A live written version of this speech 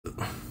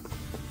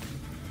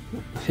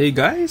Hey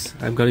guys,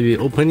 I'm gonna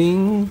be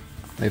opening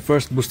my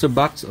first booster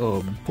box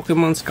of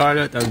Pokemon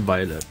Scarlet and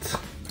Violet.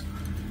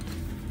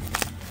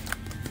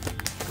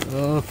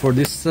 For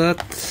this set,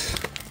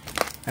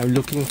 I'm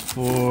looking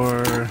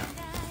for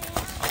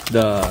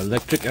the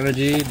electric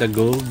energy, the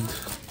gold,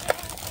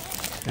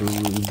 and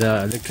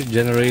the electric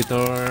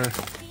generator,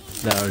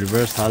 the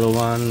reverse hollow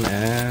one,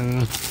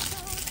 and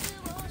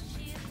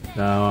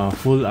the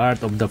full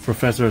art of the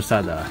Professor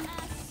Sada.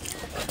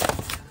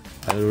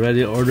 I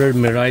already ordered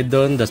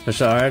Miraidon, the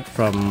special art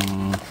from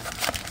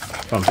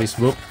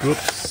Facebook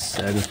groups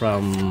and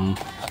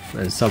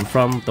some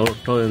from Toad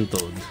and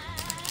Toad.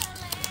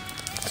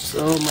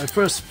 So my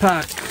first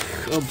pack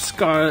of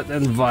Scarlet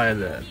and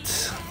Violet.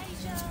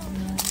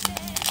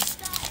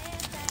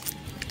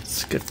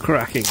 Let's get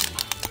cracking.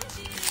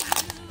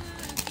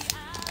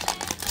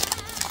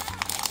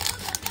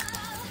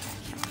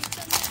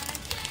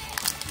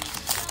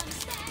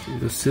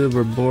 The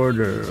silver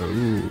border,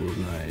 ooh,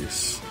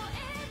 nice.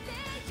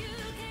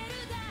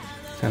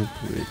 Can't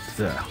wait.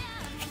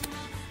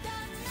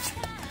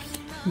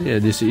 Yeah,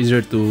 this is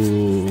easier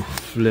to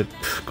flip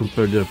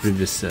compared to the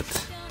previous set.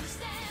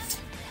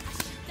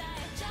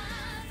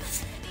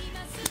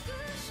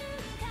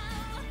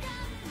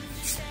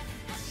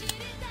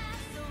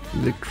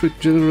 Electric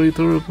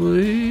generator,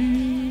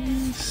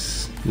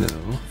 please.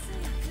 No.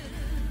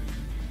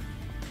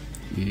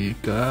 You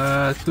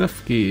got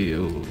Klefki.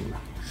 Oh,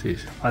 see,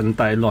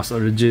 anti-lost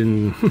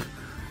origin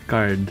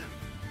card.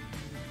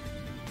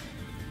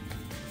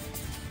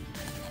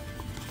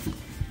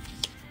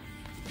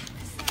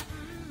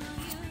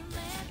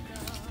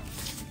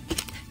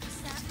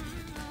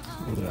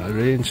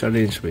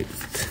 Arrange, wait.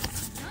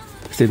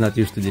 Still not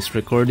used to this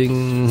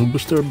recording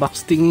booster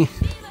box thingy.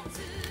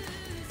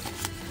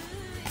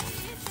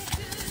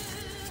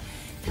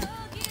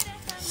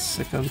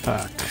 Second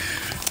pack.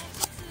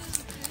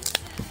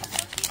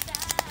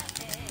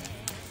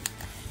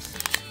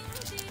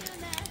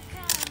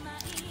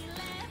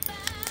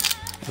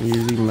 I'm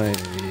using my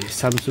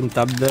Samsung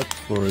tablet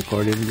for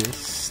recording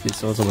this. This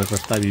is also my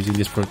first time using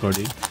this for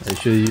recording. I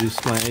should use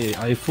my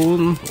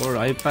iPhone or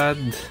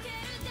iPad.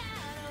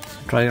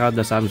 Trying out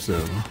the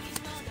Samsung.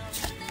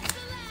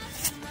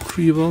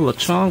 Krival,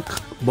 Lechonk,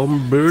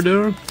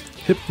 Bombardier,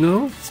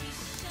 Hypno,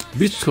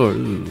 Beachcore,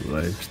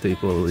 a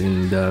staple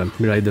in the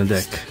Miraidon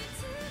deck.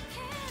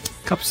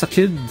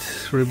 Capsakid,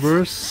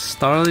 Reverse,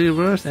 Starly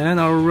Reverse, and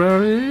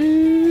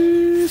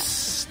Auraris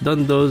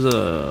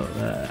Dondozo.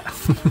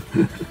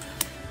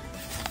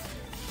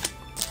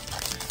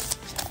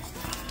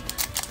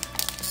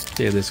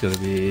 Okay, this is gonna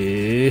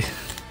be.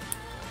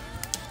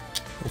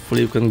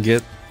 Hopefully, you can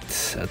get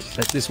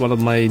at least one of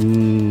my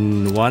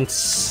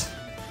wants,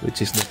 which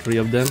is the 3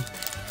 of them.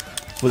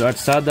 Full Art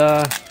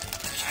Sada,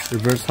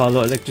 Reverse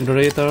Hollow Electric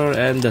Generator,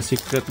 and the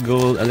Secret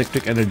Gold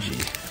Electric Energy.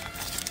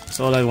 That's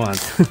all I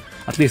want.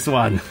 At least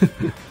one.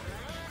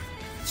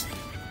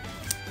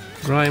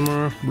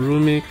 Grimer,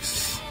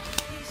 Brumix,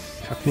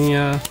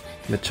 Cacnea,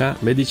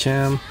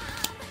 Medicham,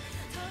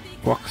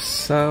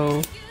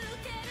 Quaxel,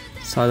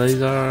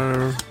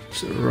 Salazar,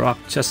 Rock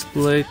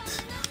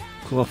Chestplate,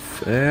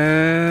 Cloth,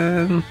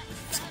 and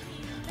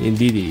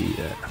Indeedy.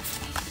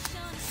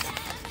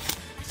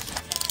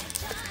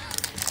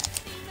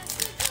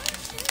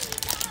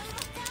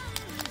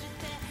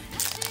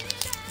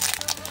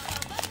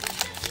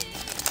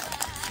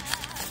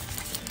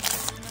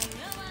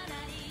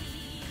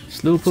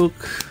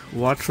 Slowpoke,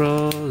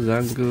 Watro,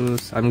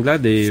 Zangoose. I'm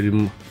glad they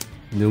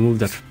removed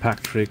that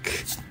pack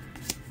trick.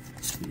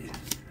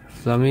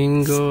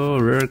 Flamingo,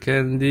 Rare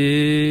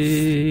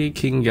Candy,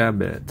 King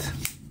Gambit.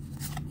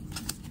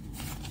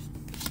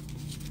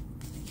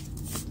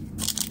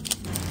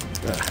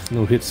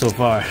 No hit so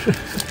far.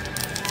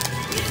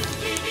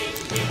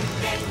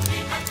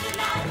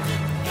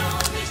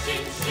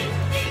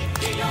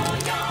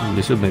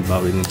 This should make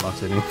Bowie in the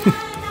box anyway.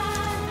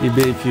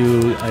 Even if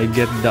I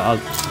get the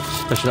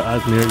special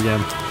alt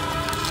Miriam,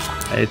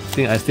 I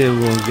think I still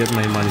won't get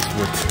my money's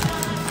worth.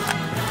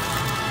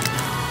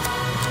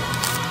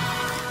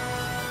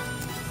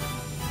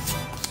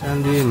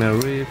 Sandy,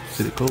 Marip,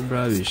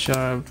 Silicobra,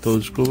 Sharp,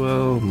 Toad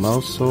Screwel,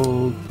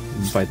 Mousehold,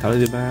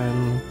 Vitality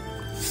Band,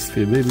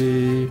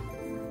 Baby,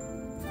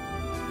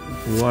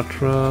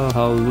 Watra,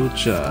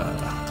 Halucha,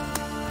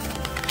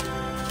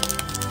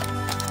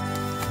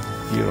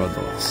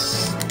 Gyarados.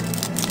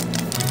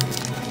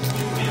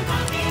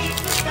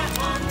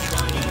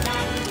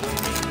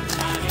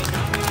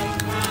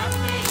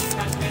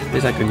 At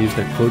least I can use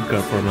that code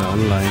card for my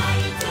online.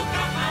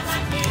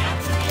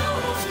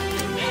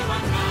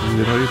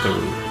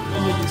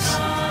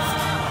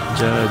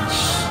 Judge,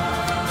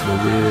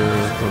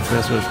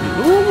 Professor.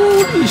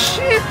 Holy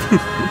shit!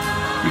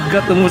 You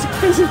got the most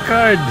expensive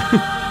card!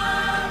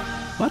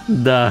 What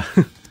the?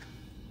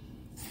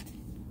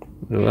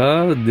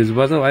 Well, this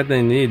wasn't what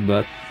I need,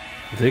 but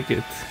I'll take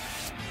it.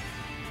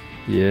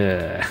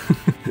 Yeah.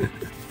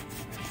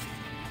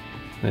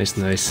 Nice.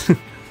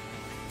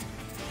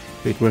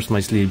 Wait, where's my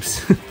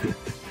sleeves?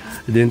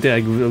 I didn't think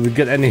I would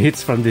get any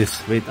hits from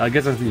this. Wait, I'll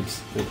get some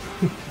sleeves.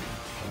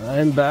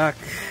 I'm back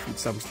with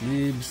some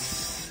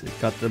sleeves. I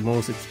got the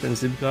most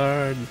expensive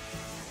card.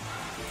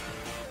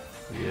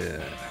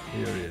 Yeah,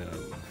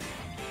 Miriam.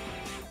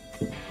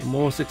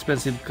 Most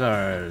expensive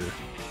card.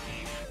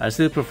 I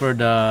still prefer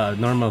the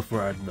normal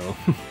for art though.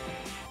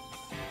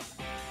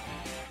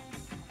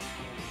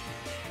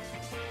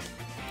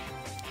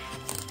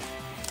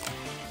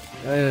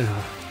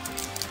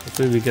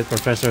 Hopefully we get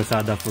Professor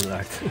Sada for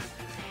that.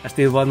 I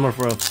still want more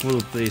for a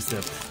full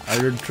playset. I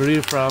ordered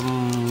 3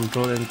 from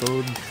Troll and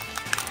Toad.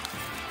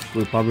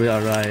 Will probably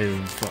arrive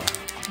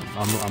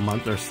a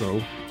month or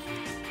so.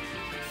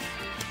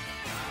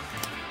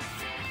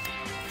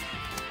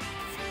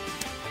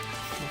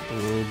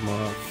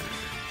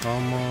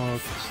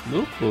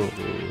 Slowpoke.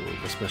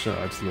 The special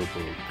art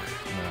Slowpoke.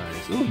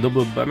 Nice. Oh,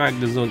 double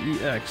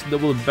Magnezone EX.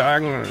 Double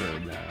banger.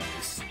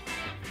 Nice.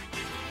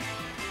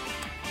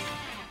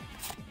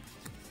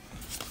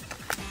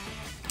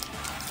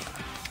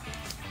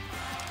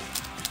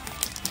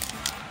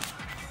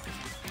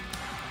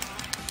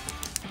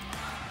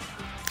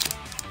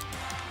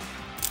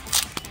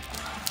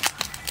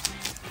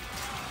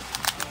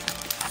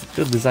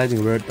 Still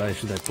deciding where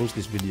should I post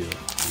this video.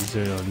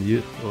 Either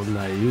on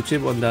my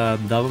YouTube, on the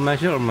Double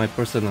Master, or my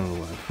personal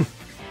one.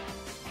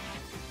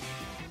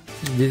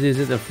 This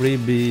isn't a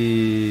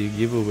freebie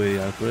giveaway.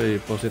 I'll probably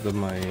post it on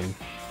my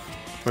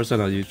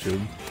personal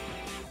YouTube.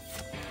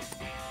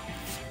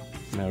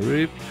 My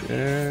Rip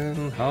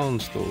and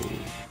Houndstone.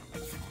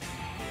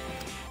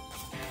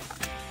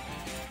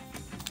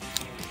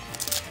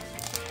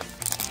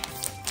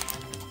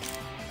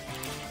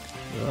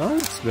 Well,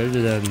 it's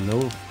better than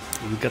no.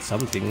 We got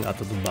something out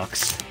of the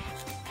box.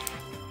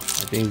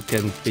 I think we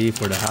can pay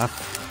for the half.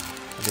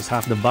 At least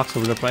half the box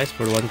of the price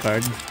for one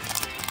card.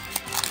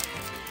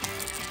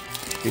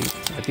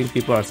 I think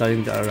people are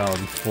selling around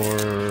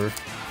 4,000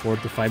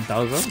 to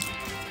 5,000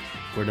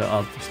 for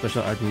the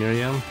special art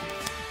Miriam.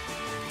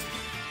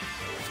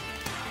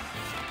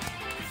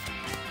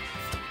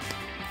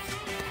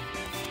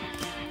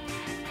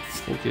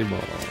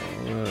 Pokeball.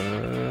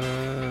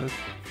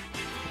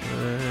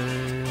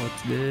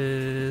 What's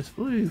this?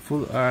 Uy,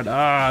 full art.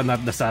 Ah,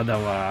 not the Sada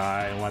one.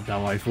 I want the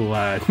waifu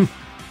one.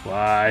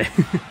 Why?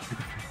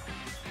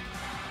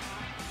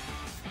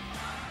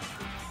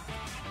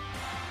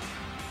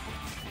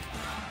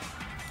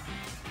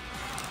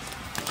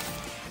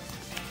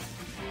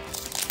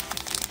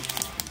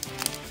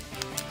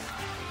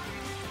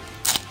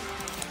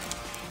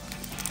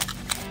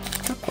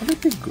 The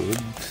quality good,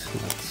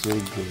 not so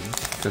good.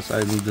 Because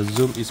the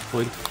zoom is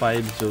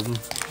 0.5 zoom.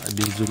 I've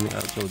been zooming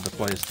out, so the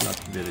quality is not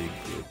very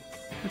good.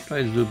 I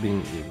try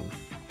zooming in.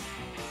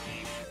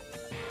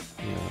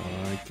 No,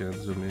 I can't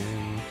zoom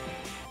in.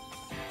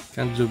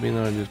 Can't zoom in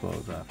on this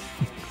mode.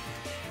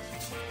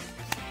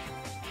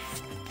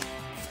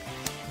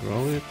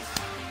 Roll it.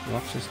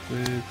 Watch this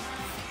clip.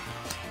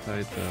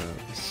 Titan.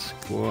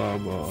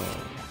 Squabble.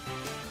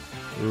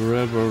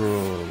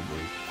 Rebel.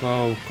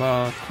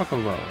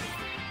 Crocodile.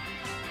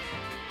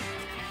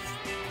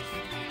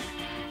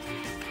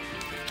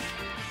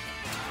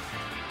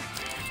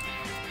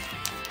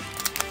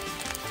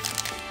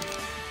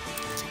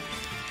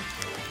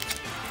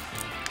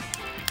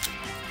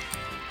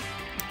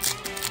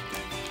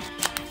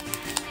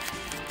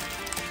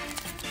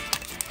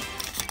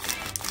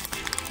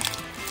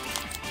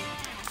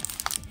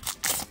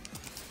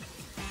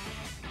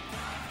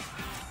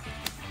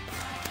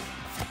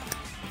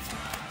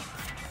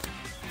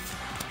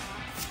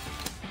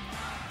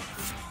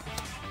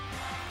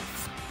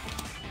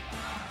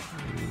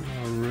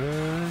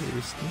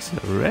 Is this a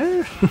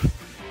rare?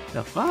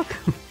 The fuck?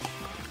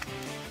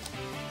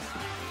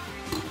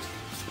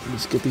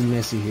 It's getting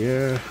messy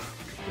here.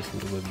 Just a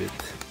little bit.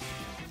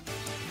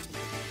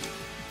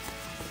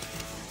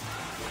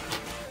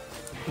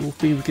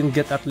 Hoping we can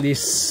get at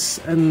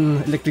least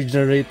an electric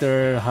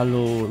generator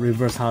hollow,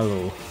 reverse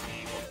hollow.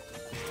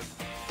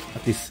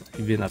 At least,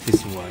 even at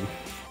least one.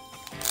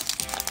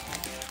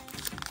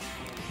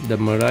 The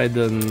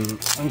Miraidon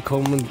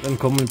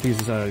uncommon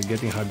pieces are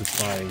getting hard to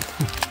find.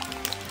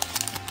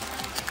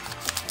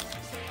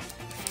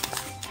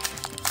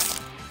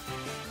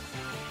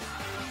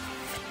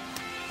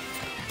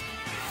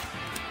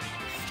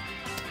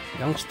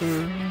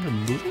 Youngster,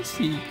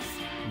 Lucy,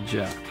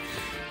 Jack,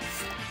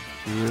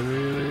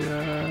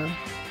 Furia,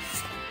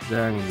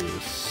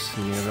 Zangus,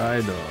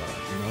 Miraidon,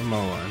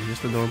 normal one,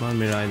 just a normal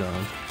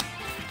Miraidon.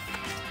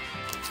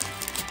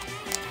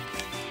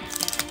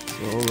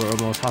 So we're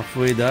almost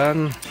halfway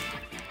done.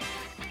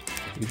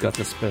 We got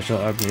the special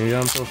art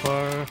Miriam so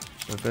far,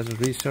 Professor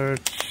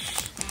Research,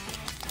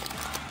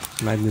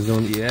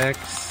 Magnezone EX.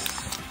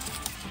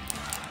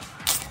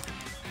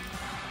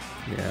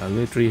 Yeah,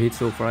 only 3 hits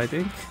so far, I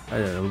think. I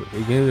don't know,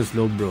 again the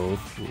Slowbro,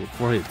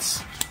 4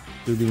 hits,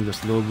 including the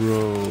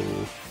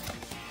Slowbro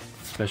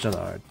special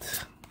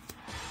art.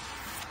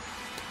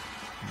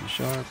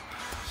 Bishop,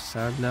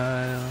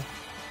 Sandile,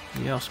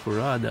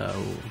 Meowscarada.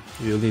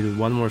 We'll need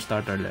one more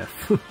starter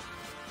left.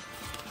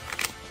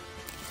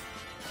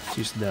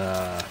 She's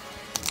the...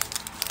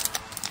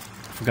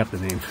 I forgot the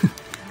name.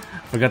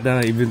 Forgot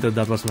that even though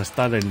that was my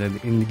starter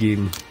in the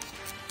game.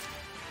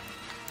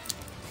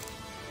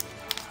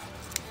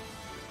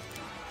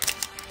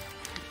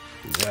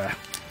 Yeah.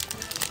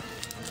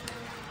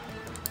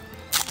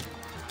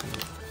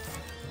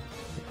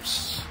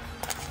 Oops.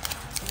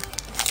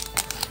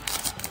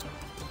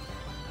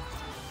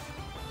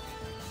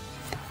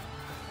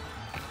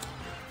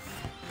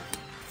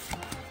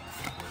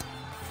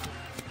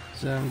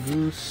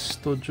 Zangoose,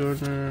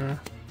 Sojourner,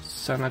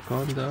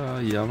 Sanaconda,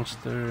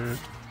 Youngster,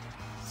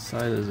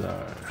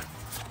 Silazar.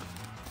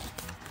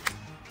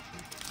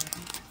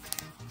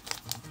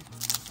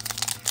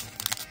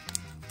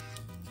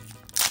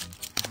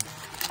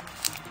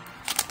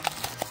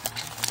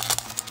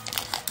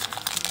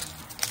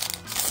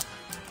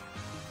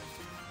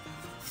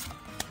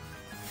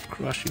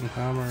 Crushing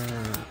Hammer,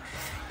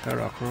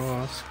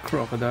 Heracross,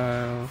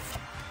 Crocodile,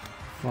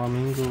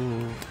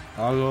 Flamingo,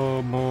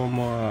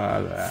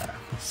 Alomomoala,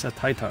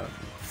 Satitan,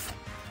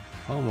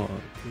 Homo.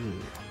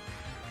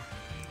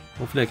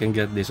 Hopefully I can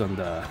get this on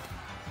the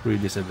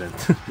previous event.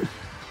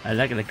 I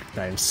like electric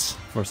types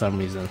for some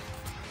reason.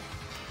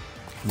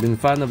 Been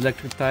fan of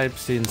electric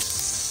types since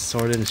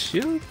Sword and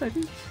Shield, I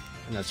think?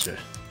 I'm not sure.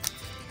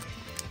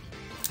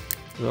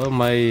 Well,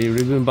 my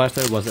Ribbon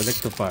Buster was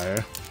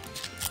Electivire.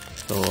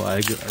 So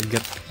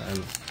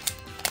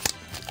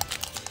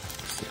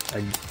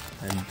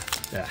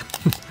yeah.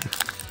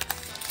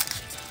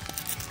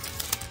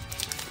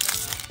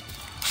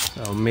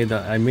 So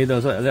I made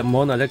also a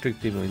mono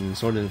electric team in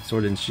Sword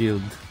and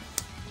Shield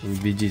in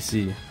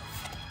BGC.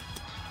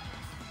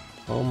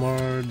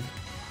 Homard,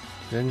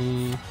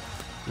 Penny,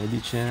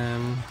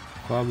 Medicham,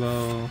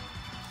 Quabble,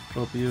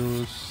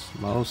 Tropius,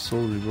 Mouse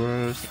Soul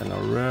Reverse, and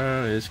our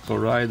rare is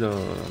Corrido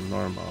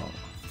normal.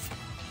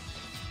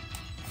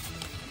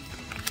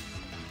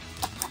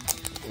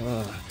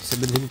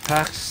 17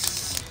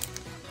 packs.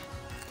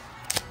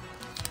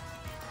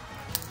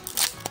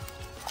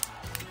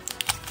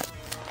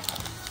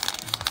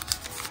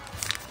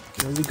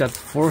 We only got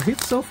 4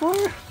 hits so far.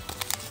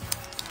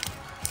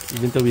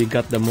 Even though we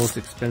got the most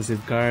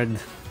expensive card, I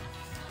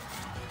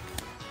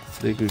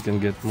think we can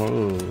get more.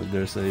 Oh,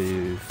 there's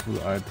a full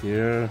art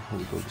here.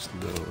 We go to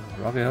the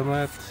Rocky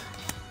Helmet,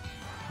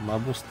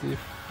 Mabo Stiff,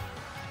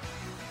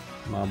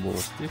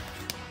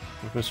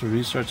 Professor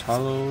Research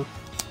Hollow,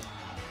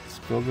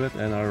 Scarlet,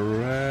 and our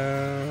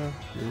rare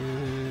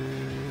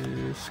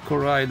is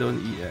Corridon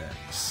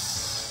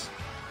EX,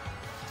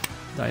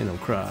 Dino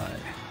Cry.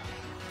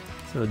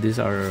 So these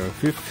are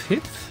 5th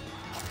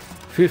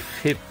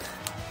hit.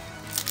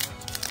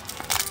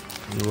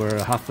 And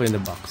we're halfway in the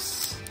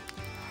box.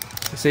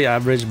 I say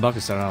average box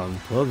is around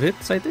 12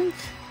 hits, I think.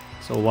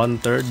 So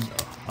 1/3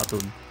 out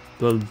of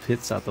 12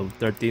 hits out of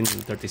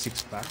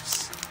 36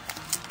 packs.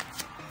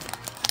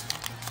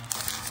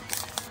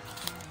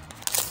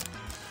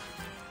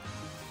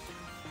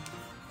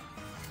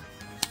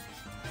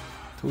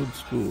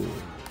 Toadstool,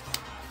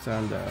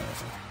 Sander,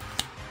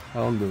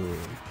 Houndour,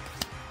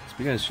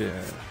 Speak and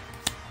Share,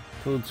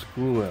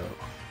 Toadstool,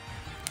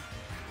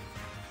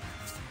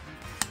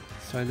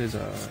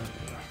 Silazar,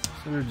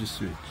 Synergy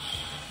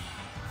Switch,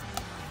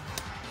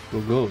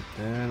 Goat,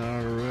 and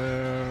our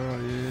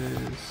rare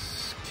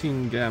is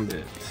King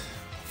Gambit.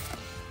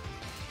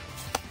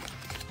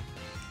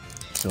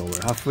 So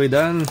we're halfway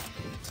done,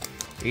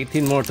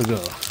 18 more to go.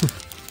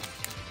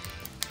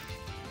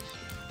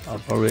 I'll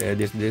probably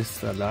edit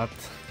this a lot.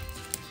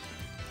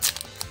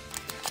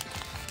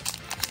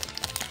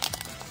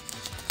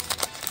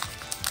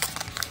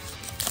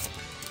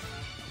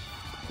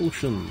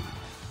 Ocean,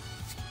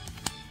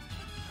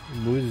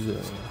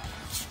 Buiza,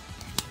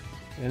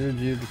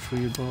 Energy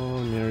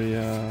Retrieval,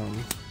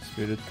 Miriam,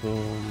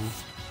 Spiritomb,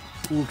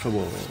 Ultra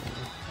Ball.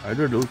 I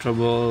did Ultra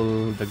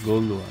Ball, the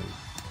gold one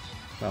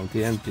from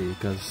TNT,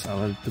 because I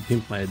want to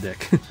pimp my deck.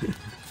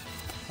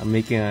 I'm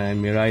making a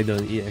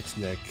Miraidon EX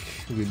deck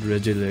with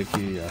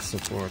Regieleki as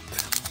support.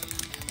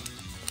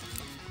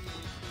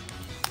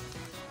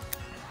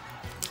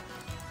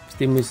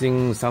 Still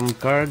missing some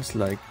cards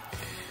like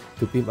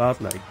to pimp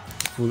out, like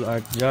Full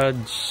Art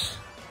Judge,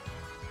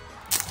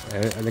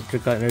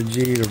 Electrical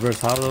Energy,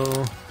 Reverse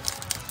Hollow,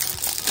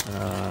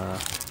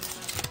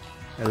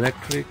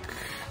 Electric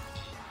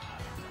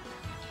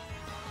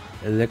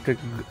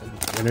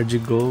Energy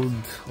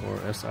Gold or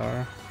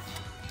SR.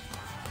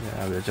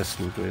 Yeah, we'll just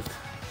into it.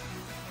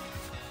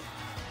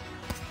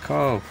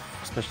 Cough,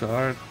 Special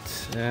Art,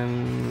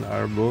 and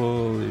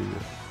Arbol.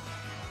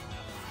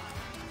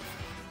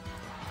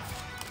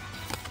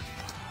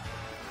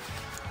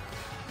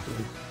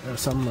 There are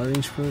some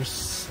arrange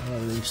first. I'll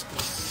arrange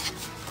this.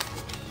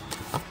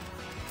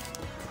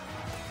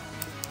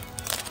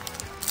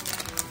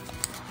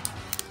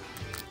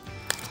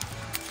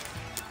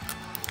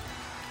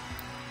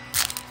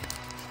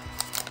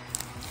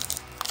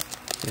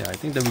 Yeah, I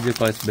think the video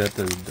quite is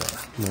better with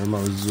the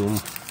normal zoom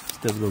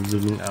instead of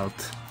zooming out.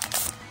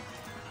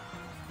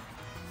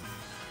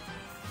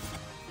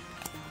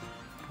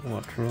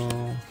 Watro,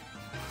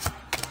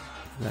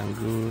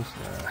 Zangoose,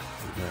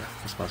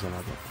 mas pasok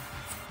natin.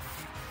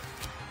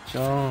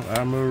 Chong,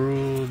 Armor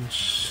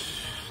Rouge,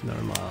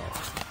 normal.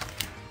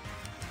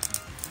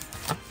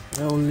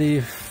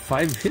 Only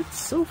 5 hits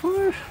so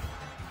far?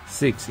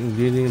 6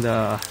 including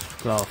the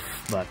cloth,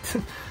 but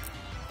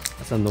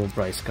that's a no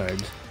price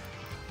card.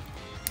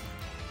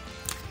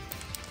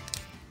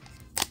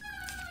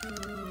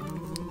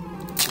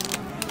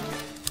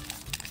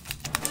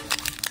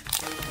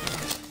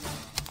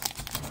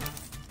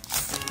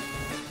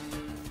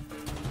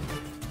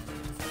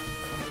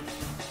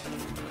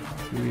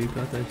 We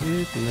got a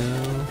hit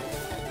now.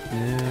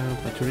 Yeah,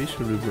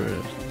 Patricia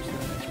reverse.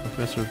 Nice.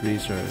 Professor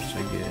Research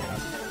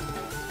again.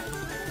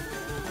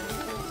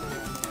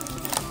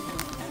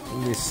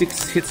 Only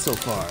 6 hits so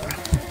far.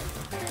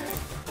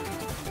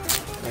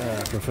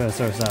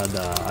 Professor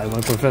Sada. I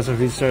want Professor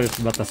Research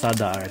but the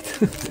Sada art.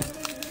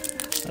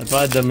 That's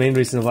probably the main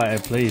reason why I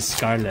play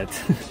Scarlet.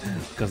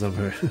 Because of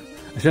her.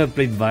 I should have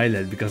played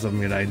Violet because of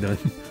Miraidon.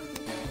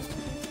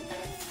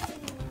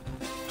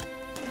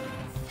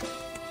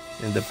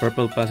 And the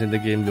purple pass in the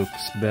game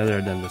looks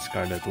better than the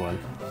Scarlet one.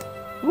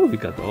 Oh, we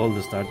got all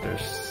the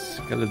starters.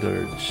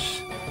 Skeledurge.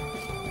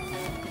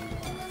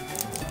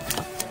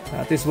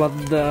 That is what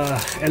the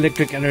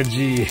electric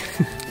energy.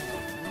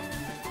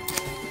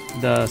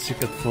 The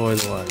secret foil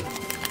one.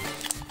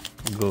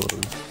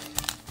 Gold.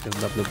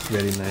 Because that looks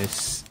very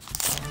nice.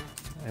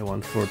 I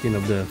want 14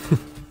 of them.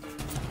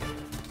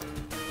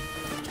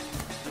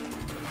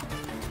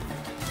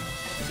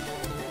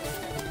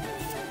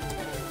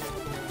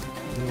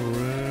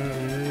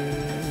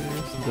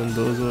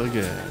 Dondozo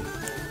again.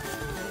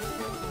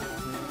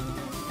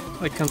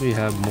 Why can't we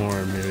have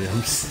more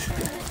Miriams?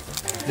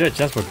 Is there a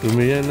chance for 2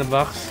 Miriam in the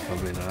box?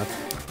 Probably not.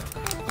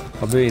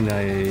 Probably in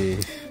a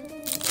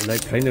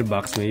like trainer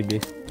box maybe.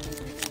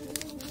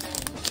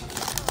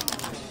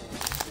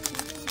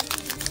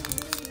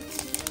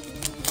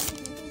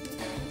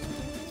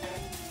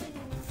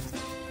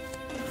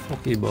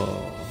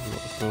 Pokeball,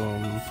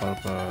 Rotom,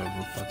 Papa,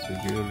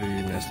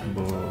 Patsugiri,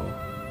 Nestbo,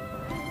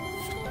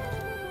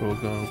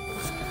 Krogunk,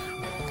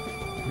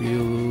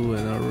 Riolu,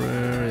 and our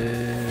rare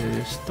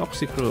is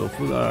Toxicrow,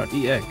 Full Art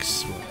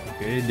EX.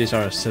 Okay, these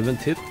are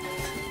 7th hit.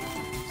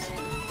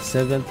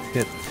 7th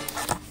hit.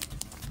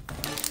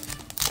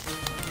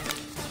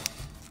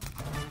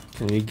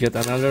 Can we get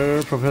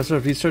another Professor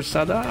Research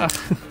Sada?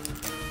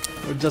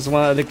 Or just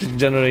one electric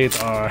generate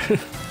or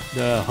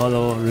the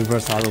hollow,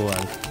 reverse hollow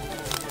one?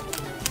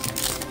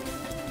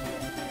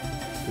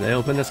 Did I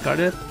open the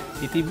Scarlet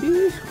ETB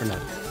or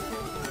not?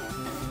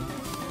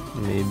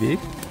 Maybe.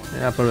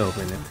 Yeah, I'll probably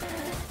open it.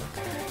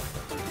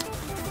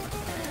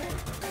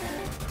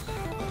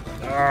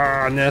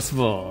 Ah,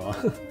 Nesbo!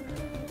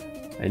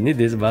 I need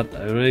this, but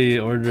I already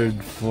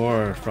ordered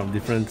 4 from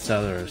different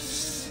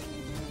sellers.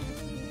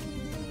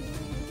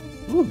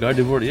 Ooh,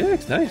 Gardevoir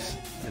EX, nice!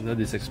 I know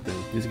this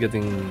expensive. It's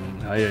getting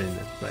higher in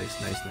the price.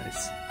 Nice,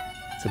 nice.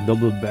 It's a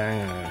double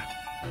banger.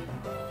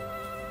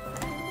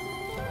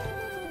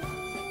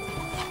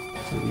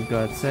 So we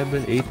got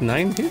 7, 8,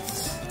 9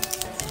 hits.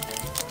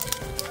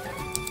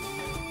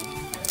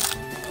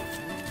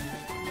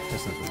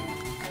 That's not good.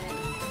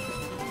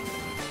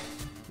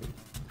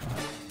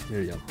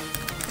 Miriam.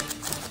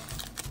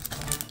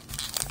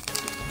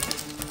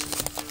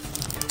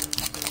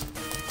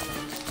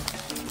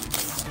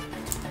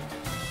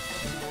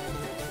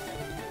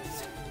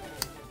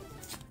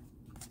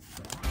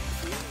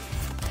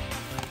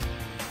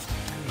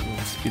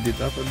 Speed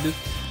it up a bit.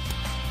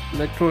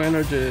 Electro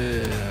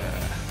energy.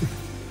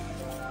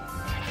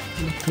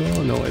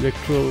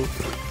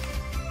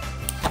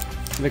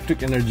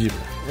 Electric energy.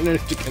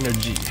 Electric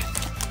energy.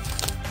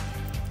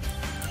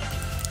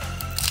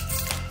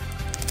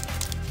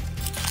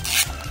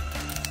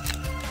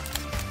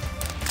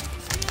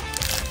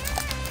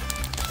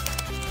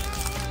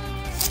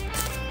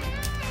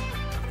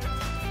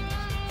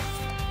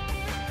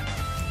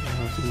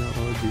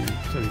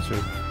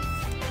 Sorry.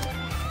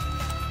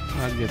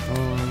 Target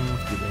on,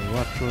 feeding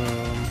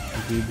Watrom,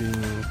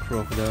 feeding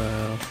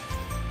Crocodile,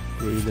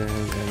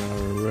 breathing, and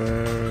our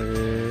rare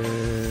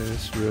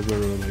is River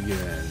Room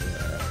again.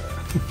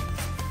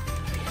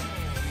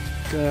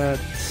 Got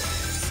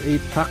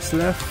 8 packs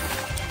left.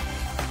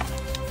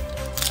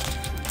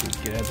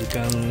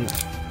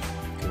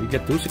 Can we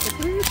get 2 secret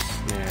rares?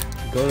 Yeah,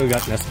 gold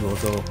got less though,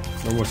 so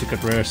no more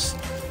secret rares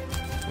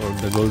or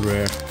the gold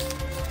rare.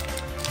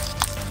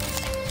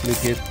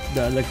 Look at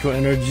the electro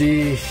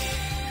energy.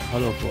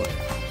 Hello boy.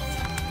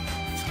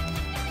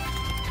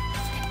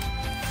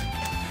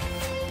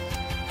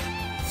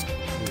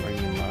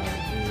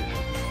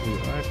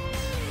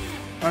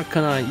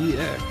 Arcana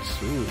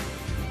EX. Ooh,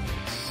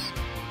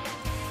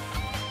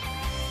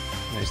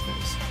 nice.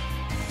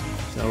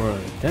 So we're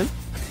 10?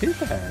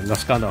 Yeah,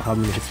 lost count of how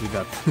many hits we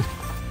got.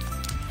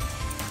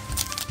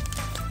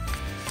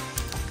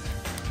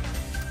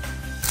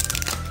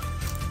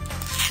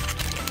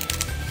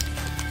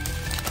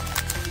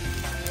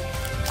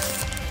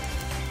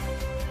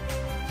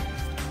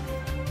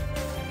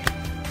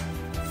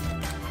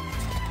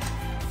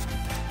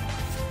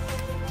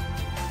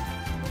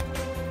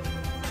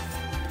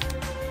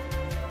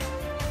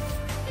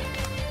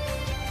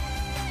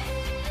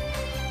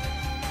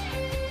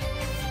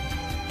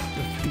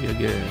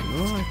 again.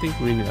 Oh, I think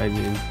I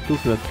need 2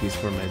 field keys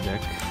for my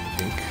deck.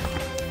 I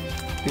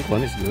think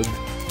 1 is good.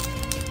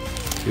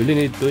 You really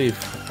need 2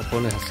 if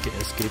opponent has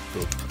escape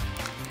rope.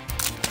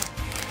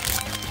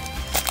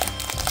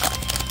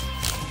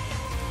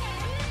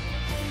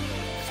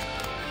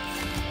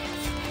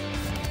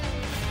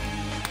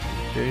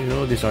 There you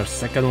go, this is our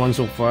second one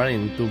so far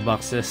in 2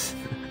 boxes.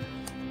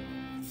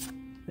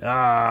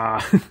 Ah!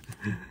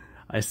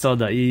 I saw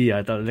the E,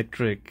 I thought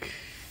electric.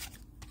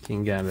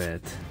 King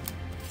Gambit.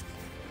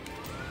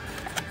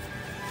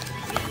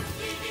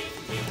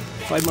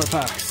 5 more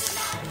packs.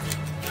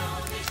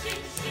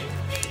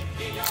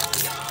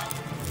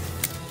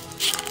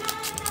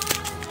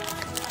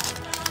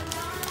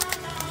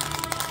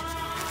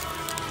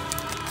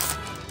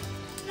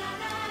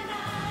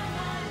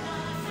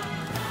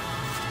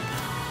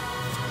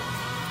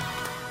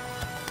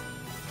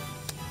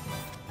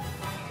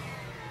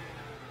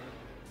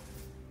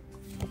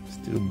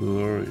 Still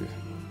blurry.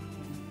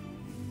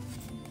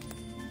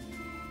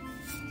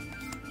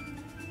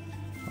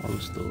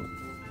 Almost done.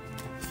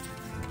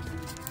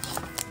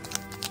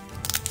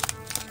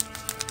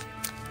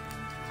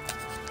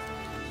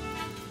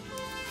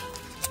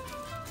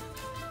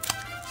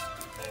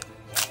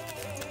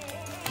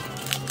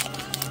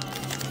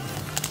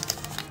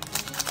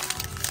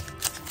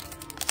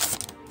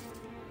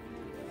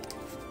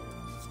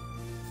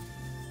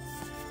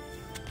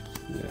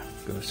 Yeah,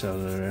 go sell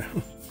there.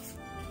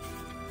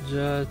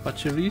 Just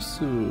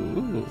Pachirisu.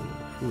 Ooh,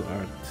 full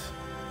art.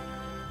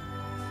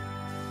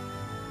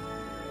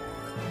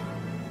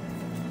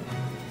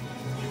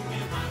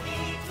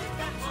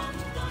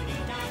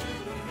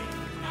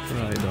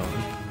 Right on.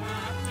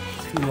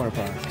 2 more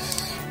packs.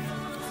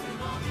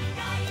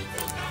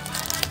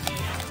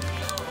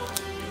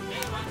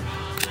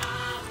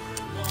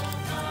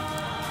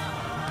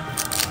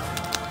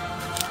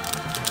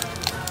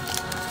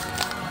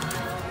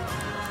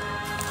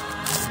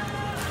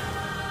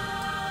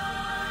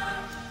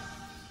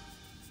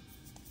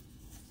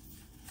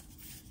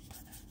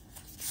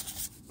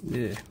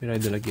 Yeah,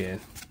 Miraidon again.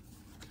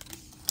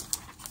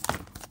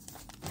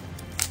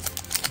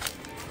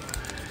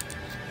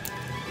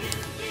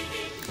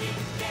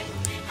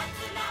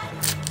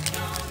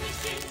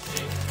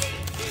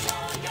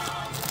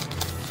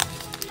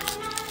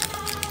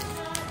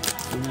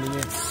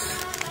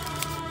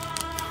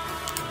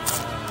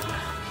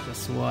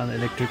 Just 1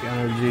 electric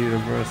energy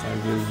reverse. I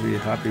will be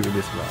happy with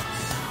this box.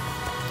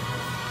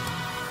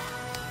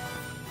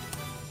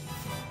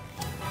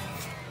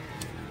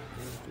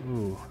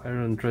 Ooh,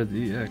 Iron Thread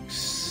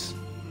EX.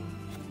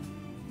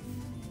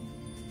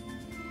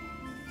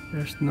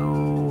 There's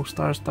no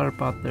star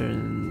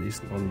pattern is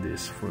on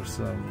this for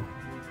some.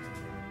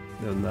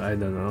 I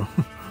don't know.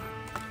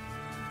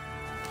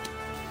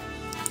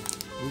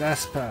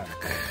 Last pack,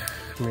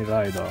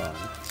 Miraidon.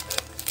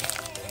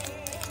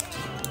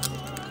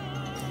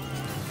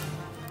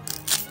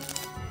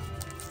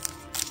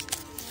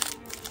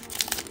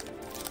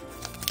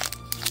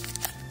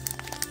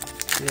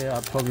 Yeah,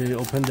 I'll probably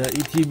open the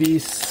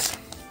ETBs.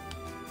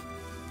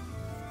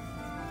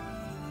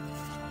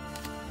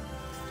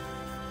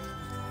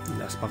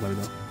 Last pack lang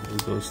ito.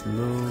 It goes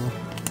slow.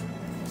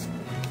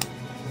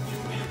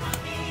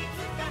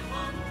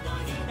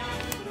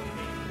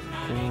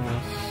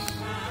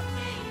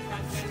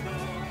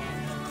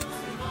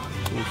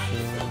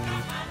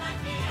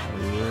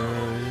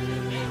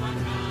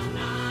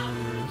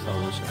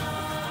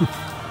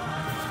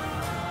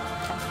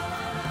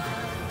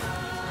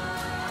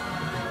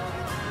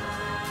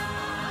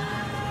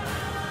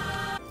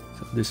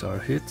 These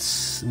are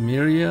hits.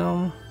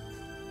 Miriam,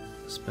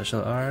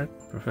 Special Art,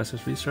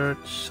 Professor's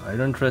Research,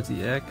 Iron Thread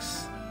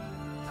EX,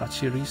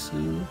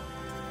 Hachirisu,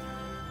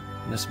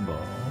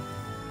 Nesball,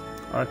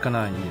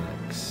 Arcanine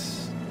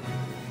EX,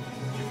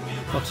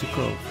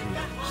 Toxicroak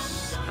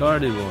EX,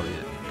 Gardevoir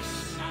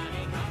EX,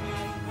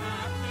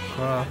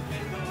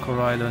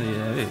 Coraidon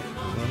EX,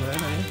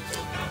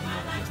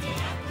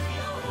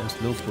 there's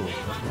Lopo.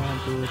 That's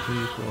 1, 2,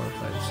 3, 4,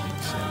 5,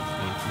 6, 7,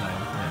 8, 9,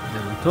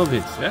 10, 11, 12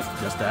 hits. Yeah,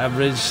 just the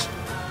average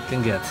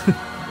can get.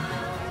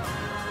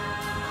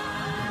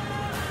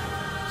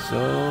 So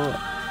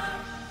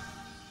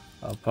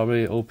I'll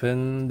probably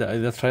open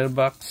the trial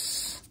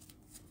box.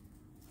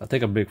 I'll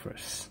take a break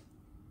first.